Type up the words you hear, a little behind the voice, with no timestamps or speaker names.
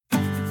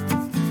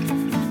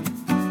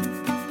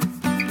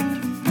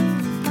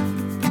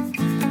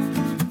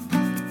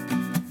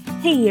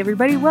Hey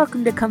everybody,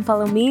 welcome to Come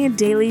Follow Me, a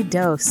Daily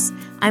Dose.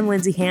 I'm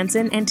Lindsay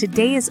Hansen, and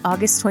today is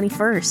August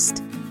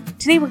 21st.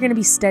 Today we're going to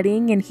be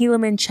studying in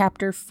Helaman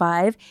chapter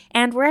 5,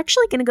 and we're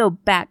actually going to go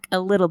back a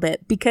little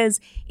bit because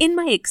in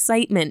my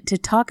excitement to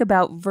talk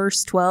about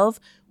verse 12,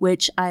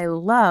 which I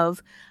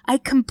love, I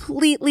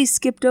completely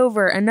skipped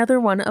over another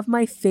one of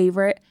my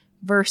favorite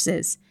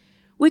verses,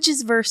 which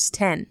is verse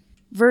 10.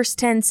 Verse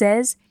 10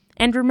 says,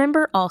 "And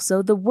remember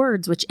also the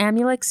words which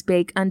Amulek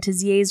spake unto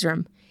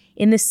Zeezrom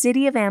in the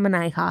city of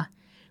Ammonihah,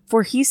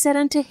 for he said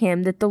unto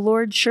him that the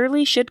Lord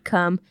surely should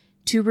come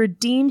to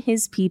redeem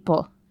his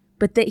people,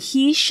 but that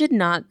he should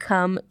not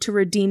come to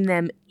redeem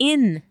them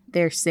in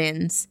their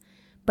sins,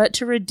 but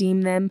to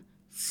redeem them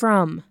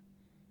from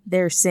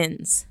their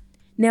sins."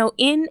 Now,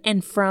 in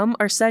and from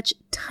are such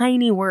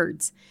tiny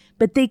words,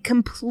 but they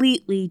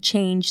completely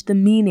change the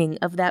meaning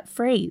of that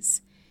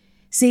phrase.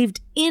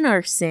 Saved in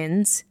our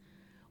sins,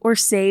 or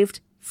saved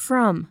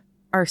from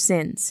our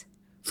sins.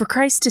 For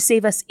Christ to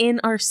save us in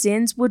our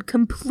sins would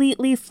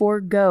completely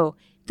forego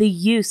the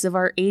use of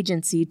our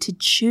agency to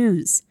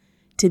choose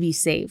to be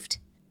saved.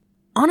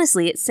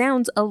 Honestly, it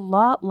sounds a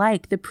lot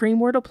like the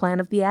premortal plan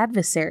of the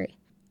adversary,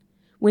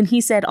 when he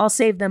said, "I'll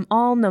save them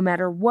all no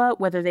matter what,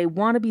 whether they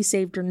want to be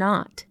saved or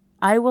not.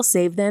 I will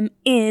save them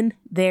in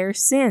their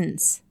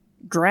sins.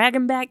 Drag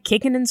them back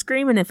kicking and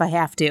screaming if I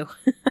have to."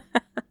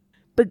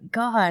 But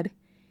God,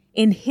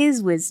 in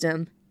his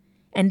wisdom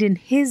and in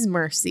his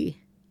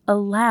mercy,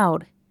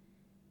 allowed,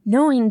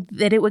 knowing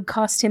that it would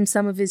cost him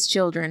some of his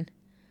children,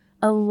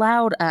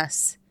 allowed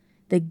us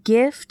the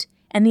gift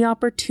and the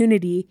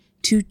opportunity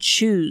to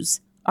choose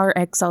our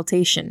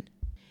exaltation.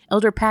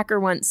 Elder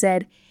Packer once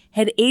said,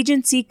 "Had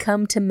agency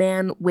come to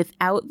man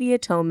without the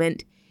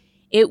atonement,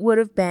 it would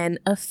have been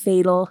a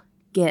fatal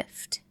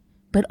gift.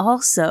 But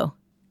also,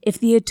 if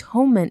the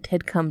atonement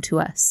had come to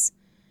us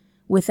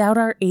without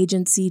our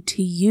agency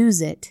to use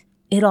it,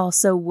 it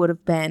also would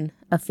have been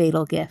a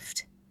fatal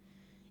gift.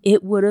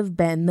 It would have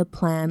been the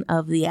plan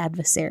of the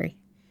adversary.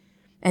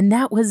 And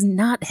that was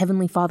not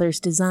Heavenly Father's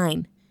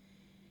design.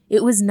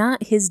 It was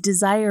not his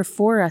desire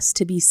for us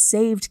to be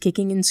saved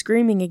kicking and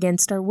screaming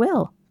against our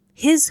will.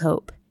 His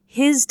hope,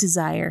 his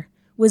desire,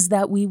 was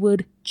that we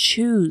would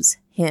choose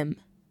him,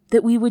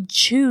 that we would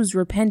choose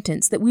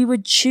repentance, that we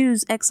would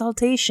choose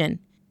exaltation.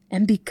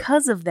 And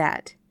because of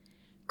that,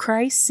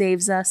 Christ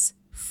saves us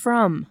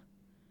from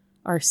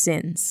our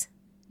sins,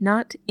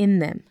 not in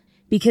them.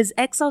 Because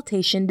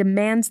exaltation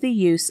demands the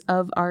use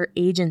of our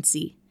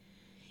agency.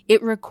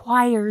 It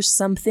requires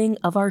something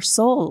of our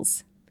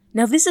souls.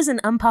 Now, this is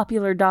an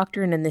unpopular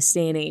doctrine in this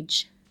day and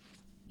age.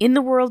 In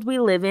the world we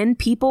live in,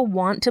 people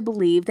want to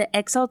believe that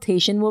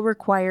exaltation will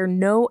require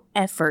no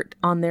effort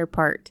on their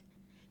part.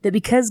 That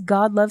because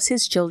God loves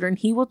his children,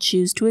 he will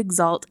choose to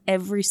exalt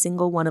every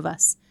single one of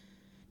us.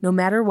 No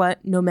matter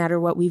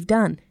what we've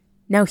done.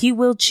 Now, he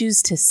will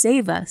choose to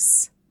save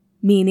us,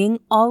 meaning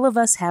all of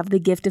us have the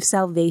gift of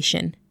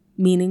salvation.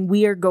 Meaning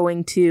we are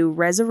going to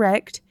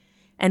resurrect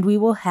and we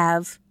will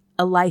have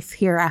a life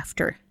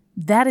hereafter.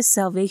 That is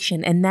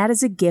salvation, and that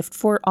is a gift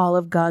for all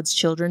of God's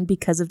children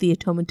because of the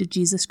atonement of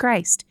Jesus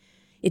Christ.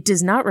 It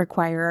does not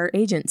require our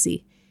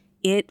agency.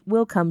 It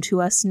will come to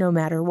us no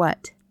matter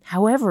what.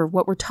 However,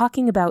 what we're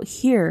talking about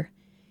here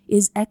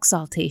is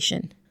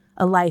exaltation,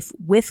 a life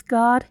with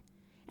God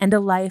and a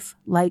life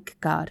like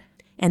God.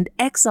 And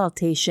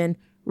exaltation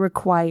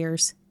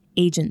requires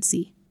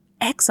agency.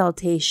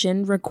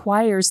 Exaltation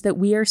requires that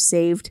we are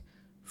saved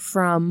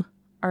from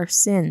our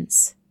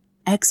sins.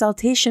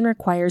 Exaltation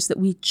requires that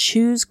we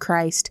choose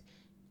Christ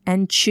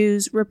and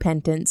choose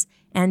repentance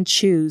and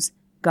choose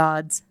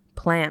God's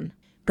plan.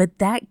 But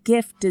that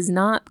gift does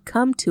not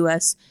come to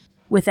us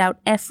without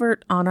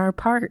effort on our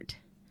part.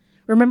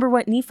 Remember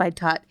what Nephi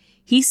taught.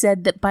 He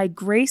said that by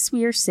grace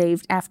we are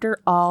saved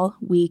after all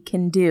we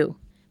can do.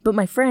 But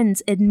my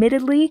friends,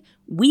 admittedly,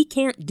 we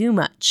can't do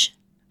much.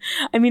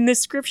 I mean, the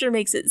scripture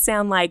makes it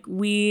sound like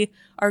we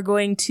are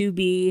going to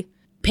be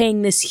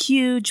paying this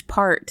huge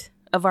part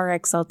of our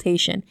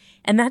exaltation,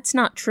 and that's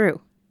not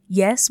true.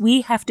 Yes, we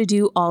have to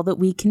do all that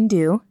we can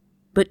do,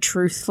 but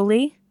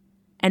truthfully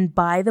and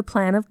by the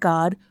plan of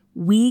God,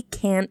 we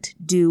can't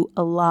do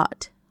a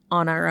lot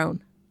on our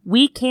own.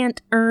 We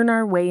can't earn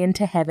our way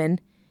into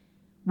heaven.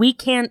 We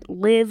can't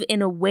live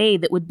in a way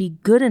that would be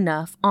good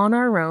enough on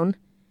our own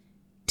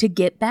to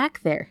get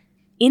back there.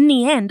 In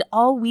the end,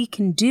 all we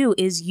can do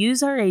is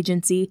use our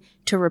agency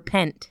to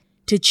repent,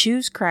 to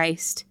choose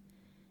Christ,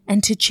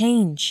 and to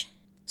change.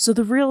 So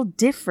the real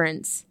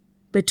difference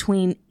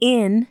between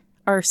in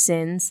our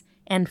sins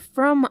and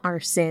from our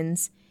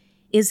sins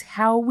is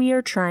how we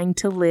are trying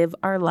to live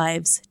our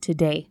lives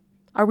today.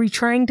 Are we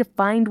trying to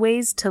find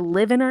ways to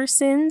live in our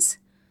sins?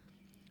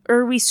 Or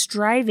are we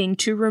striving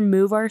to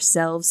remove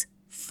ourselves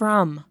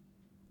from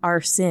our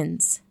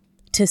sins?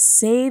 To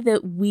say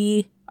that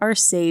we are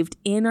saved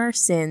in our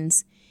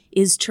sins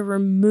is to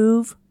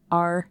remove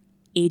our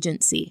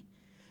agency,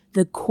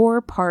 the core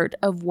part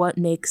of what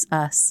makes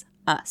us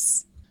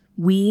us.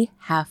 We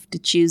have to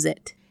choose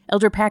it.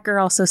 Elder Packer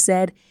also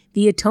said,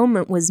 the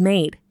atonement was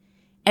made,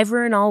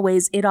 Ever and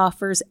always it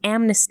offers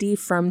amnesty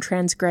from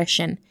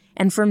transgression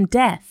and from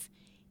death,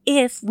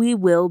 if we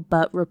will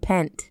but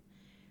repent.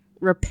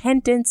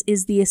 Repentance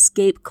is the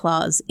escape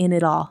clause in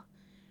it all.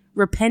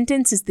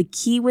 Repentance is the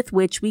key with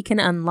which we can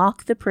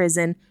unlock the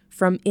prison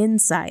from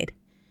inside.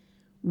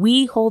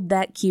 We hold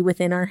that key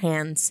within our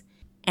hands,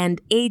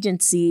 and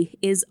agency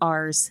is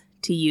ours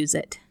to use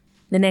it.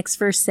 The next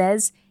verse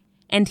says,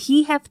 "And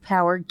he hath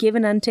power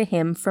given unto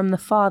him from the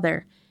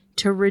Father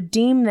to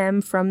redeem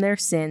them from their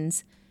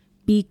sins,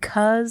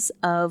 because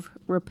of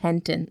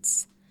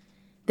repentance.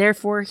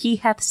 Therefore he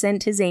hath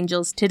sent his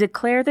angels to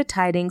declare the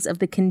tidings of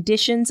the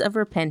conditions of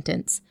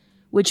repentance,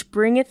 which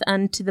bringeth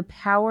unto the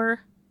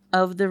power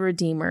of the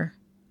Redeemer,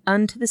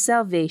 unto the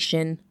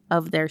salvation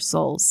of their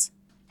souls."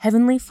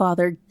 Heavenly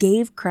Father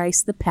gave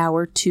Christ the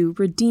power to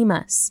redeem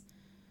us,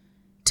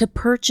 to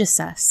purchase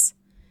us,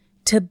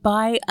 to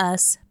buy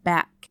us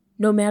back.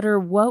 No matter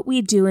what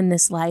we do in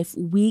this life,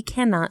 we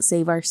cannot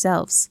save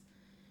ourselves.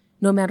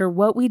 No matter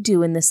what we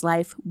do in this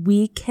life,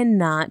 we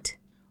cannot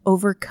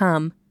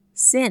overcome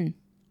sin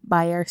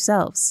by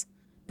ourselves.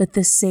 But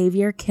the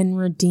Savior can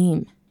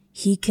redeem.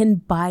 He can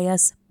buy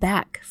us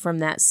back from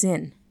that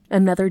sin.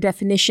 Another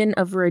definition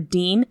of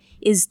redeem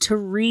is to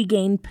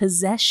regain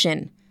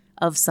possession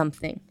of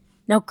something.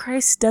 Now,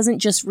 Christ doesn't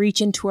just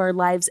reach into our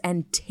lives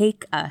and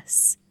take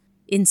us.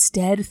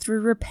 Instead, through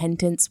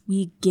repentance,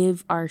 we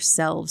give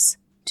ourselves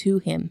to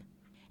him.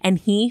 And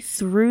he,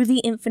 through the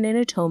infinite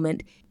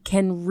atonement,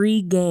 can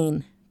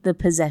regain the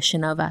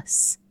possession of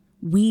us.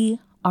 We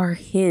are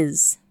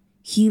his.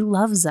 He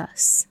loves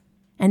us.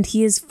 And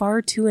he is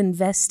far too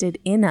invested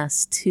in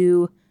us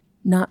to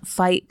not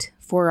fight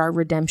for our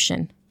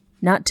redemption,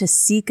 not to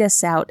seek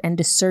us out and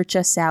to search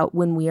us out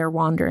when we are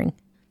wandering.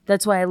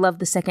 That's why I love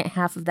the second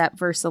half of that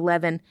verse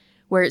 11,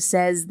 where it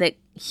says that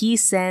he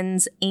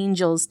sends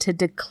angels to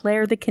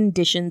declare the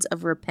conditions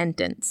of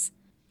repentance,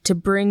 to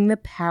bring the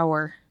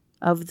power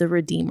of the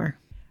Redeemer.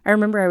 I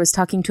remember I was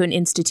talking to an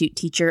institute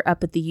teacher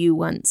up at the U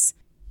once,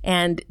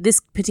 and this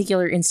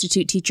particular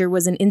institute teacher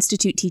was an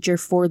institute teacher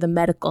for the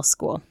medical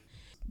school.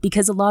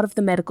 Because a lot of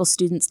the medical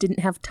students didn't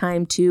have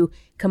time to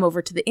come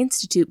over to the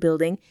institute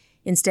building,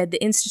 instead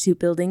the institute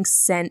building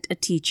sent a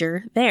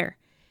teacher there,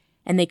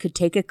 and they could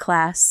take a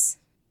class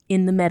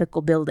in the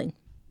medical building.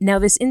 Now,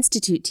 this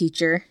institute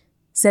teacher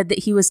said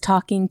that he was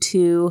talking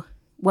to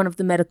one of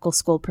the medical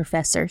school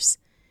professors,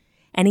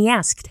 and he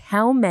asked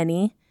how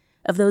many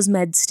of those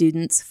med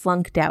students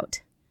flunked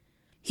out.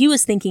 He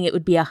was thinking it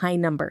would be a high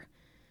number,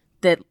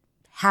 that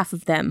half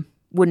of them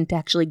wouldn't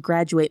actually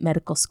graduate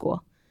medical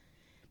school.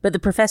 But the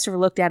professor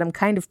looked at him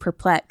kind of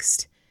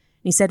perplexed.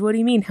 And he said, "What do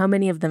you mean, how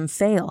many of them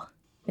fail?"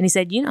 And he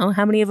said,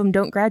 "How many of them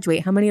don't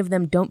graduate? How many of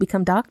them don't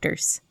become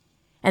doctors?"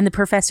 And the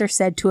professor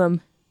said to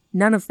him,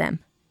 "None of them.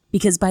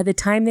 Because by the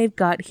time they've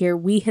got here,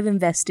 we have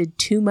invested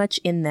too much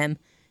in them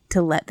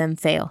to let them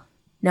fail."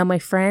 Now, my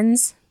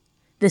friends,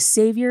 the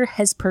Savior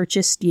has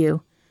purchased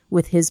you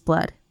with his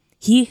blood.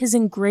 He has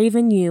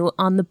engraven you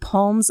on the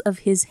palms of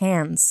his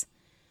hands.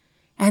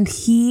 And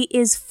he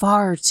is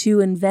far too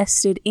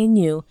invested in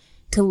you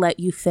to let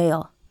you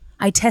fail.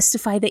 I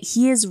testify that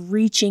he is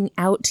reaching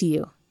out to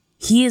you.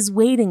 He is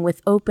waiting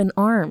with open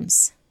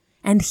arms.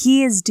 And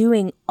he is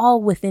doing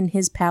all within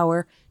his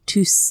power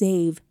to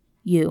save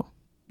you.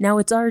 Now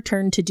it's our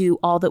turn to do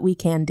all that we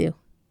can do.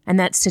 And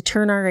that's to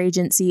turn our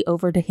agency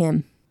over to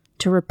him,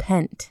 to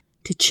repent,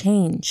 to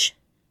change,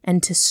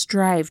 and to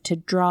strive to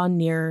draw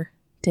nearer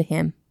to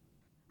him.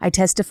 I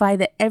testify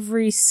that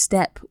every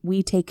step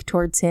we take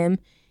towards him,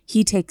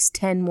 he takes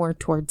 10 more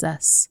towards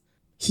us.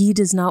 He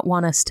does not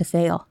want us to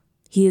fail.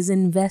 He is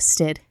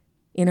invested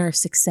in our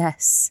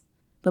success.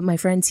 But my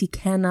friends, he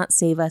cannot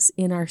save us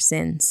in our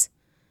sins,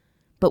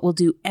 but will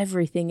do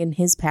everything in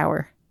his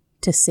power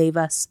to save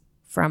us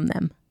from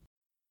them.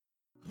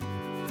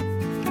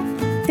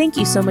 Thank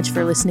you so much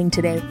for listening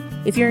today.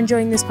 If you're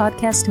enjoying this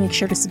podcast, make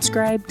sure to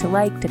subscribe, to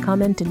like, to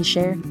comment, and to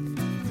share.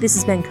 This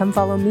has been Come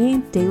Follow Me,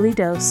 Daily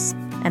Dose,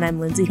 and I'm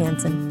Lindsay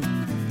Hansen.